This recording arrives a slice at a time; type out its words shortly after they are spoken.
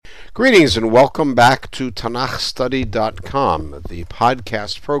Greetings and welcome back to TanachStudy.com, the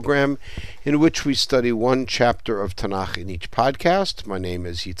podcast program in which we study one chapter of Tanakh in each podcast. My name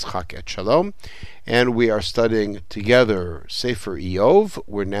is Yitzchak Et Shalom, and we are studying together Sefer Iyov.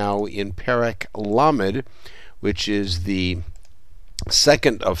 We're now in Perek Lamed, which is the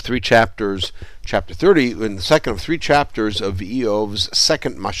second of three chapters, chapter 30, in the second of three chapters of Iyov's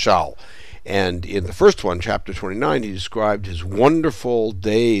second mashal. And in the first one, chapter 29, he described his wonderful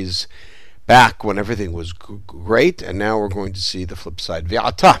days back when everything was great, and now we're going to see the flip side.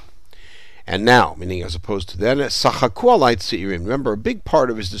 Ve'ata. And now, meaning as opposed to then, sachaku alai tzeirim. Remember, a big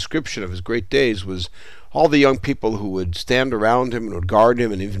part of his description of his great days was all the young people who would stand around him and would guard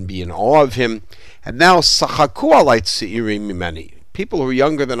him and even be in awe of him. And now, sachaku alai tzeirim mimeni. People who are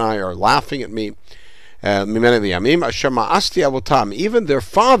younger than I are laughing at me. Even their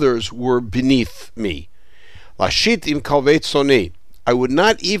fathers were beneath me. I would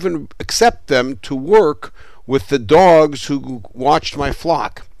not even accept them to work with the dogs who watched my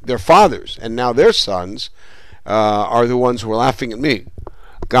flock, their fathers, and now their sons are the ones who are laughing at me.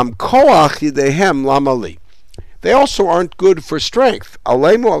 Gam koach yidehem lamali. They also aren't good for strength.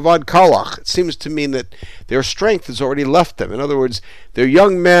 Alemu avad kalach. It seems to mean that their strength has already left them. In other words, they're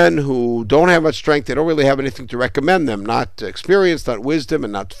young men who don't have much strength. They don't really have anything to recommend them. Not experience, not wisdom,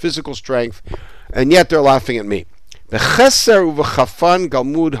 and not physical strength. And yet they're laughing at me. And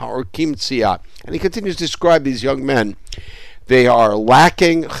he continues to describe these young men. They are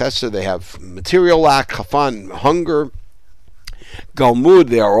lacking. Chesed, they have material lack. Chafan, hunger. Galmud,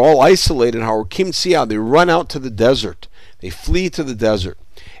 they are all isolated. They run out to the desert. They flee to the desert.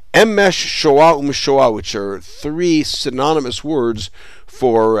 Emesh, Shoah, Umshoah, which are three synonymous words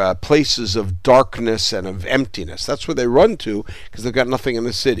for places of darkness and of emptiness. That's where they run to because they've got nothing in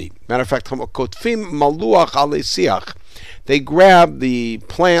the city. Matter of fact, they grab the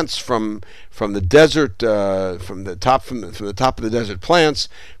plants from the desert, from the top of the desert plants.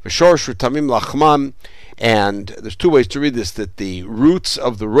 And there's two ways to read this, that the roots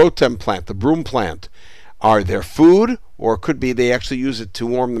of the rotem plant, the broom plant, are their food, or it could be they actually use it to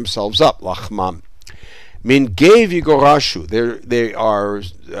warm themselves up, lachmam. Min gev yigorashu, they are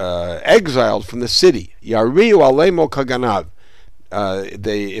exiled from the city. Yariu alemo kaganav.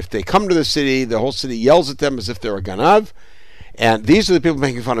 If they come to the city, the whole city yells at them as if they're a ganav. And these are the people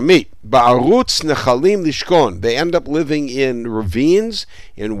making fun of me. Ba'arutz nechalim lishkon. They end up living in ravines,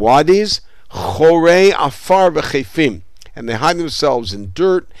 in wadis, chorei afar v'chefim, and they hide themselves in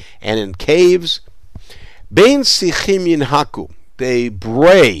dirt and in caves. Bein sichim yinhaku. They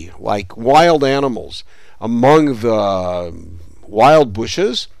bray like wild animals among the wild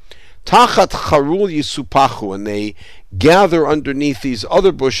bushes. Tachat charul yisupachu, and they gather underneath these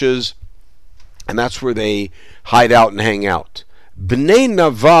other bushes, and that's where they hide out and hang out. Bnei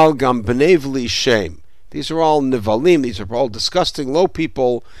naval gam bnei v'li shem. These are all nivalim. These are all disgusting, low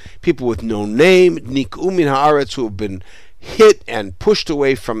people, people with no name, nik'u min haaretz, who have been hit and pushed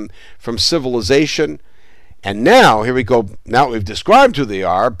away from civilization. And now, here we go, now we've described who they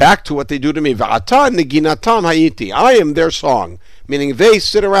are, back to what they do to me. Va'ata neginatam hayiti. I am their song, meaning they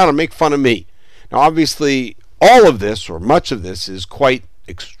sit around and make fun of me. Now, obviously, all of this, or much of this, is quite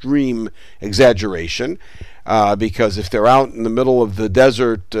extreme exaggeration. Because if they're out in the middle of the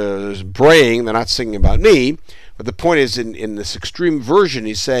desert braying, they're not singing about me. But the point is, in this extreme version,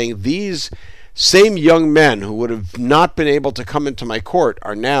 he's saying these same young men who would have not been able to come into my court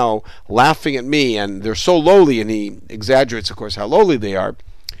are now laughing at me, and they're so lowly, and he exaggerates, of course, how lowly they are.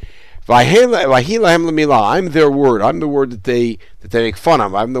 I'm their word. I'm the word that they make fun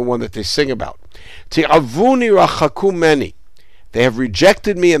of. I'm the one that they sing about. Ti'avuni rachaku meni. They have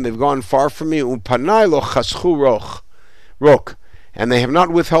rejected me and they've gone far from me. Umpanai lo chaschu rok, and they have not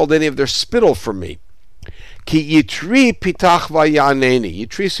withheld any of their spittle from me. Ki yitri pitach vayaneni.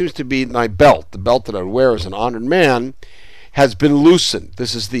 Yitri seems to be my belt. The belt that I wear as an honored man has been loosened.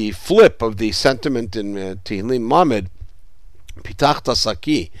 This is the flip of the sentiment in Tehillim Lamed. Pitach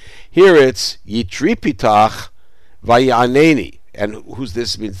tasaki. Here it's yitri pitach vayaneni. And who's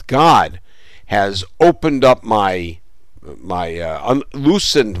this? It means God has opened up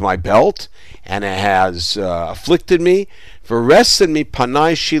loosened my belt, and it has afflicted me. V'resen mi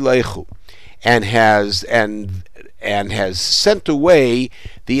panai shilechu, and has sent away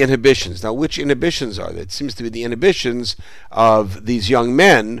the inhibitions. Now, which inhibitions are they? It seems to be the inhibitions of these young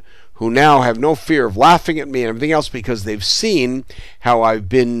men who now have no fear of laughing at me and everything else because they've seen how I've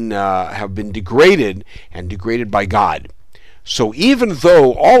been have been degraded and degraded by God. So even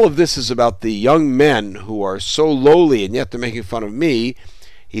though all of this is about the young men who are so lowly and yet they're making fun of me,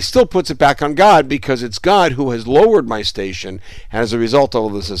 he still puts it back on God because it's God who has lowered my station, and as a result, all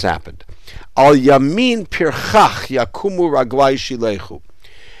of this has happened. Al yamin pirchach yakumu raglai shilechu.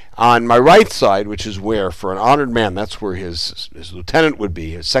 On my right side, which is where, for an honored man, that's where his lieutenant would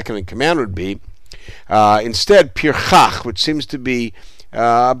be, his second in command would be. Instead, pirchach, which seems to be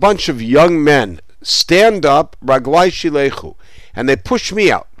a bunch of young men, stand up, raglai shilechu, and they push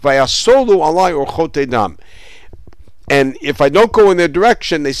me out. Vayasolu alai orchote dam. And if I don't go in their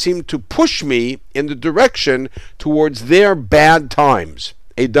direction, they seem to push me in the direction towards their bad times.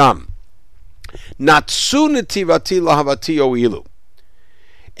 Edam. Natsu netivati lahavati oilu.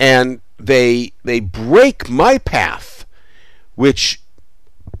 And they break my path, which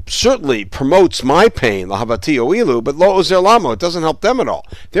certainly promotes my pain, lahavati oilu, but lo ozer lamo, it doesn't help them at all.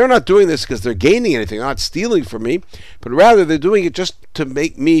 They're not doing this because they're gaining anything, they're not stealing from me, but rather they're doing it just to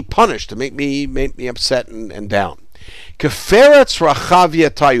make me punished, to make me upset and down. Keferetz rachav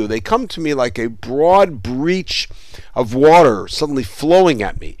yatayu. They come to me like a broad breach of water suddenly flowing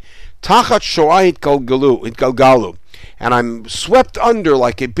at me. Tachat shoah itgalgalu. And I'm swept under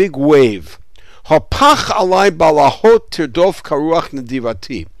like a big wave. Hapach alai balahot tirdof karuach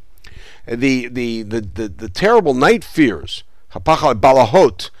nedivati. The terrible night fears, hapach alai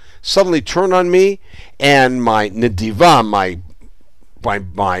balahot, suddenly turn on me, and my nediva, my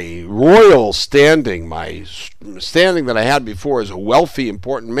royal standing, my standing that I had before as a wealthy,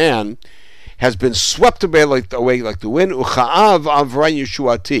 important man, has been swept away like the wind. Ucha'av avra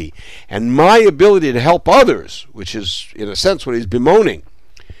yeshuati, and my ability to help others, which is in a sense what he's bemoaning,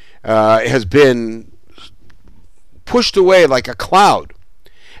 has been pushed away like a cloud.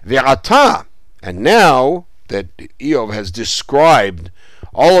 Ve'ata, and now that Iyov has described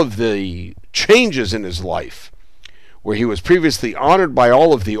all of the changes in his life, where he was previously honored by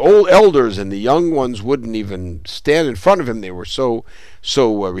all of the old elders, and the young ones wouldn't even stand in front of him. They were so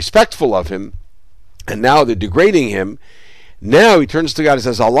respectful of him, and now they're degrading him. Now he turns to God and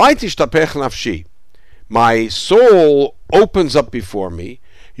says, Alai tishtapech nafshi. My soul opens up before me.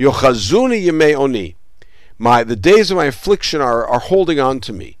 Yochazuni yemei oni. The days of my affliction are holding on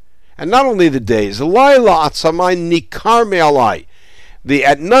to me. And not only the days, Laila atzamai nikar me'alai.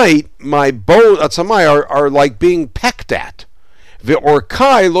 At night, my bones atzamai are like being pecked at.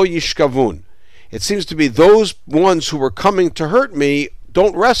 Ve'orkai lo yishkavun. It seems to be those ones who were coming to hurt me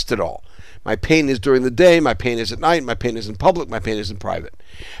don't rest at all. My pain is during the day, my pain is at night, my pain is in public, my pain is in private.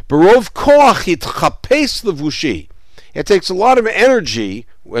 Berov koach yitchapes levushi. It takes a lot of energy,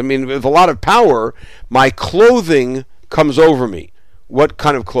 with a lot of power, my clothing comes over me. What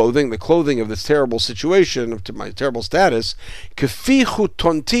kind of clothing? The clothing of this terrible situation, of my terrible status. Kefichu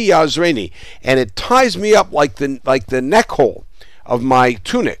tonti yazreni, and it ties me up like the neck hole of my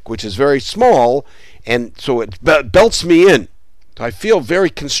tunic, which is very small, and so it belts me in. I feel very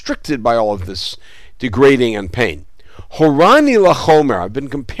constricted by all of this degrading and pain. Horani lachomer, I've been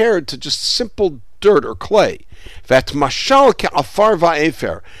compared to just simple dirt or clay. Vat mashal ke'afar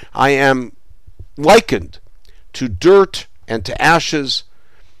va'efer, I am likened to dirt and to ashes,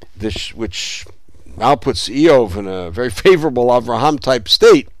 which now puts Iyov in a very favorable Avraham type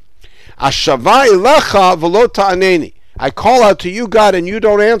state. Ashavai lecha v'lo ta'aneni. I call out to you, God, and you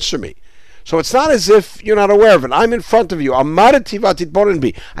don't answer me. So it's not as if you're not aware of it. I'm in front of you. I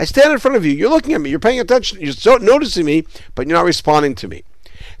stand in front of you. You're looking at me. You're paying attention. You're noticing me, but you're not responding to me.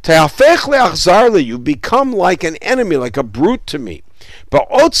 You become like an enemy, like a brute to me.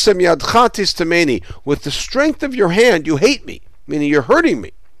 With the strength of your hand, you hate me, meaning you're hurting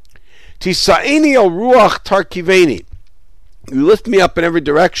me. Tisaini al ruach tarkiveni. You lift me up in every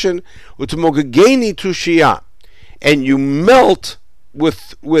direction. Utamogageni tushia, and you melt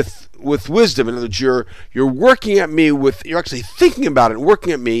with wisdom. In other words, you're working at me you're actually thinking about it and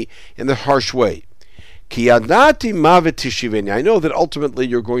working at me in the harsh way. Ki yadati mavet tishiveni. I know that ultimately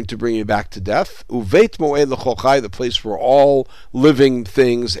you're going to bring me back to death. Uveit moed lechochai, the place where all living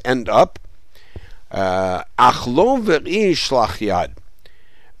things end up. Ach lo v'ri shlach yad.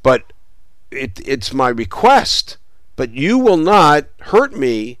 But it's my request, but you will not hurt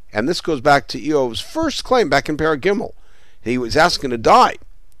me. And this goes back to Iyov's first claim back in Perek Gimel. He was asking to die.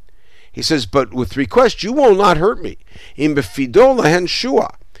 He says, but with request, you will not hurt me. In befido lahen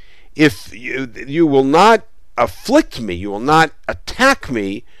shua. If you will not afflict me, you will not attack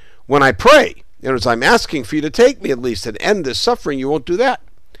me when I pray. In other words, I'm asking for you to take me at least and end this suffering. You won't do that.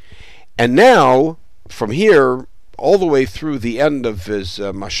 And now, from here, all the way through the end of his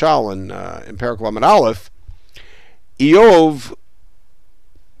mashal in Perek Lamed Aleph, Iyov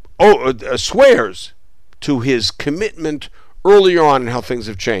swears to his commitment earlier on and how things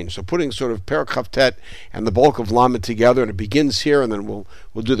have changed. So putting sort of Perek Chavtet and the bulk of Lamed together, and it begins here, and then we'll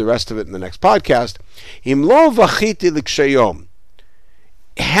do the rest of it in the next podcast. Im lo vachiti l'kshayom.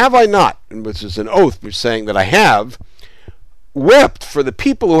 Have I not, which is an oath, we're saying that I have, wept for the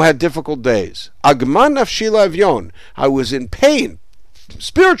people who had difficult days. Agman nafshi la'avyon. I was in pain,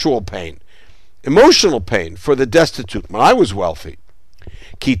 spiritual pain, emotional pain for the destitute when I was wealthy.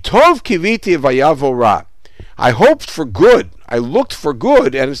 Ki tov kiviti vayavo ra. I hoped for good. I looked for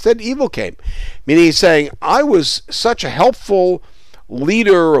good, and instead evil came. Meaning he's saying, I was such a helpful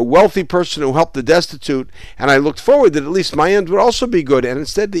leader, a wealthy person who helped the destitute, and I looked forward that at least my end would also be good, and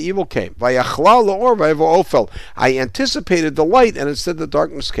instead the evil came. Vayachla la'or vayavo ofel. I anticipated the light, and instead the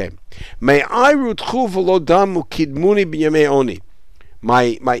darkness came. Me'ai rutchu v'lo damu kidmuni b'yamei oni.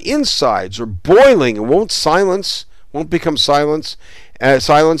 My insides are boiling and won't become silenced,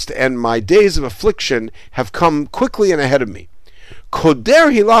 and my days of affliction have come quickly and ahead of me.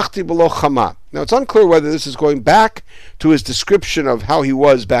 Koder hilachti b'lo chama. Now it's unclear whether this is going back to his description of how he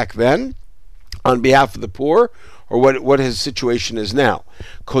was back then on behalf of the poor, or what his situation is now.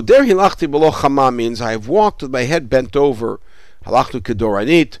 Koder hilachti b'lo chama means I have walked with my head bent over, halachtu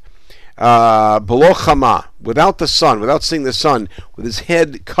kedoranit, b'lo chama, without the sun, without seeing the sun, with his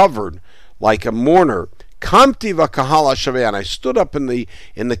head covered like a mourner. Kamti v'kahal shaveh, and I stood up in the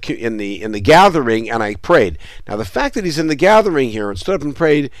gathering and I prayed. Now the fact that he's in the gathering here and stood up and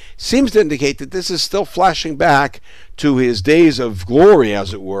prayed seems to indicate that this is still flashing back to his days of glory,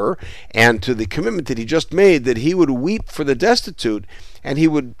 as it were, and to the commitment that he just made, that he would weep for the destitute and he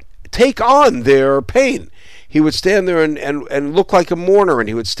would take on their pain. He would stand there and look like a mourner, and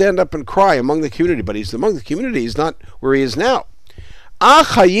he would stand up and cry among the community. But he's among the community, he's not where he is now.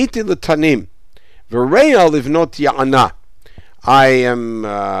 Achayiti l'tanim. I am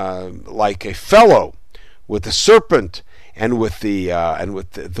like a fellow with the serpent and with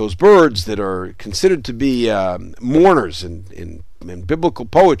those birds that are considered to be mourners in biblical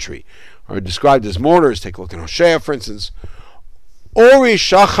poetry, are described as mourners. Take a look at Hosea, for instance. Ori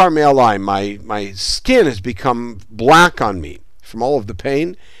shachar me'alai. My skin has become black on me from all of the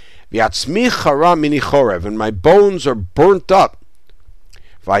pain. V'atzmi chara mini chorev, and my bones are burnt up.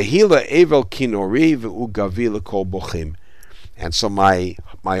 Vayhila evel kinori v'ugavi l'kol bochim. And so my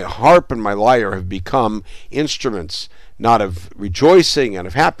harp and my lyre have become instruments not of rejoicing and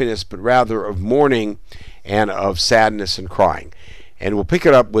of happiness, but rather of mourning and of sadness and crying. And we'll pick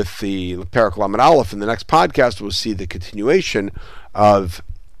it up with the Perek Lamed Aleph. In the next podcast, we'll see the continuation of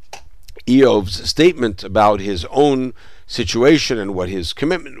Iyov's statement about his own situation and what his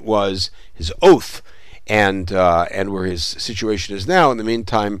commitment was, his oath, and where his situation is now. In the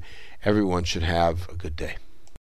meantime, everyone should have a good day.